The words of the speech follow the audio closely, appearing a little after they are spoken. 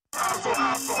So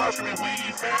how should we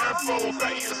weed, fan? Flow,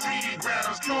 fat ESP,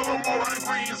 grams, kill them more on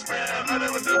greens, fan. I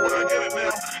never did, but I get it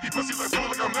now. He pussy like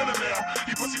fluid like I'm Lennon now.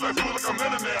 He pussy like fluid like I'm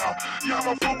Lennon now. Yeah, I'm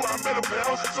a fool, but I'm better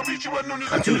pals. So meet you at noon.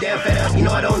 I'm too damn fed up, you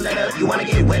know I don't let up. You wanna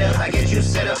get with us, I get you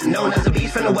set up. Known as a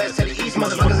beast from the west to the east.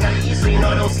 Motherfuckers gotta eat, so you know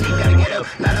I don't sleep, gotta get up.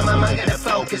 Not on my mind, gotta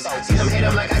focus. See them hit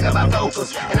him like I got my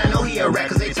vocals. And I know he a rat,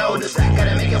 cause they told us.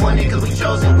 Gotta make it one day, cause we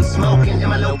chosen. We smoking, in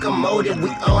my locomotive, we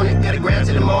own it. Gotta grind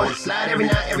to the morning. Slide every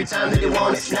night, every time that they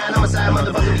want it. Nine on my side,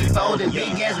 motherfucker be folding.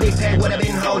 Big ass, big pack, what I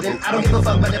been holding. I don't give a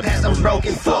fuck about the past, I was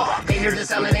broken. Fuck, they hear the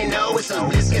sound and they know it's some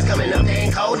BLITZKIDZ coming up, they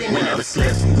ain't holding. We never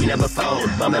slip, we never fold.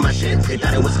 Bumping my shit, they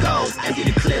thought it was gold. Empty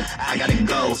the clip, I gotta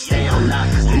go. Stay on lock,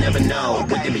 cause you never know.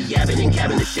 What they be yapping and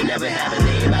capping, this shit never happened.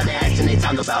 They ain't about the action they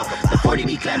talk about. The 40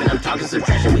 be clapping, I'm talking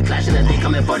subtraction. We clashing as they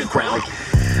coming for the crown.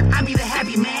 I be the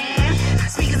happy man,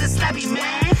 speakers is slappy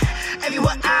man.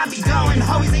 Everywhere I be going,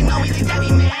 homies they know me, they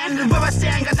debbie man. Where I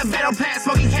stand, got the battle plan,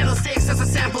 smoking candlesticks, that's a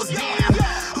samples, damn.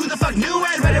 Who the fuck knew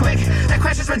red rhetoric? That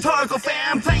question is rhetorical,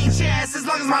 fam. Playing chess as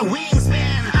long as my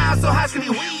wingspan. I'm so high,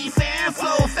 screaming weed, fan.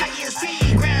 Flow, fat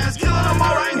ESP, grams, killing them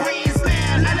all right greens,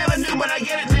 man. I never knew, but I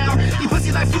get it now. You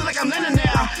pussy like food, like I'm Lennon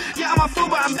now. Yeah, I'm a fool,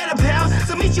 but I'm better, pal.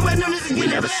 So meet you at noon, and we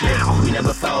never slip, we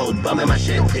never fold. Bumping my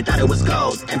shit, they thought it was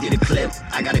gold. Empty the clip,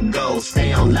 I gotta go.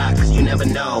 Stay on lock, cause you never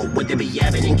know. What they be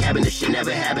yapping and capping, this shit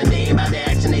never happened. They ain't about the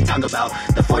action they talk about.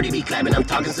 The 40 be clapping, I'm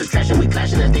talking subtraction. We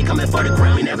clashing as they coming for the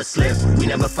crown. We never slip, we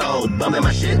never fold. Bumping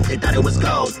my shit, they thought it was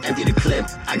gold. Empty the clip,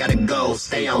 I gotta go.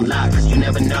 Stay on lock, cause you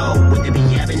never know. What they be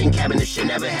yapping and capping, this shit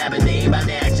never happened. They ain't about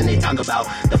the action they talk about.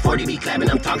 The 40 be clapping,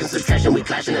 I'm talking subtraction. We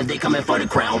clashing as they coming for the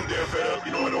crown.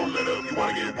 You know I don't let up. You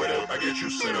wanna get wet up, I get you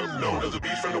set up. No, there's a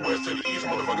beast from the west to the east.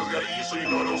 Motherfuckers gotta eat, so you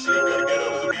know I don't sleep. Gotta get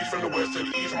up. There's a beast from the west to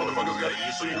the east. Motherfuckers gotta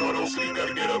eat, so you know I don't sleep.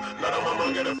 Gotta get up. Not on my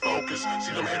mind, gotta focus.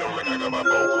 See them hit on like I got my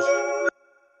focus.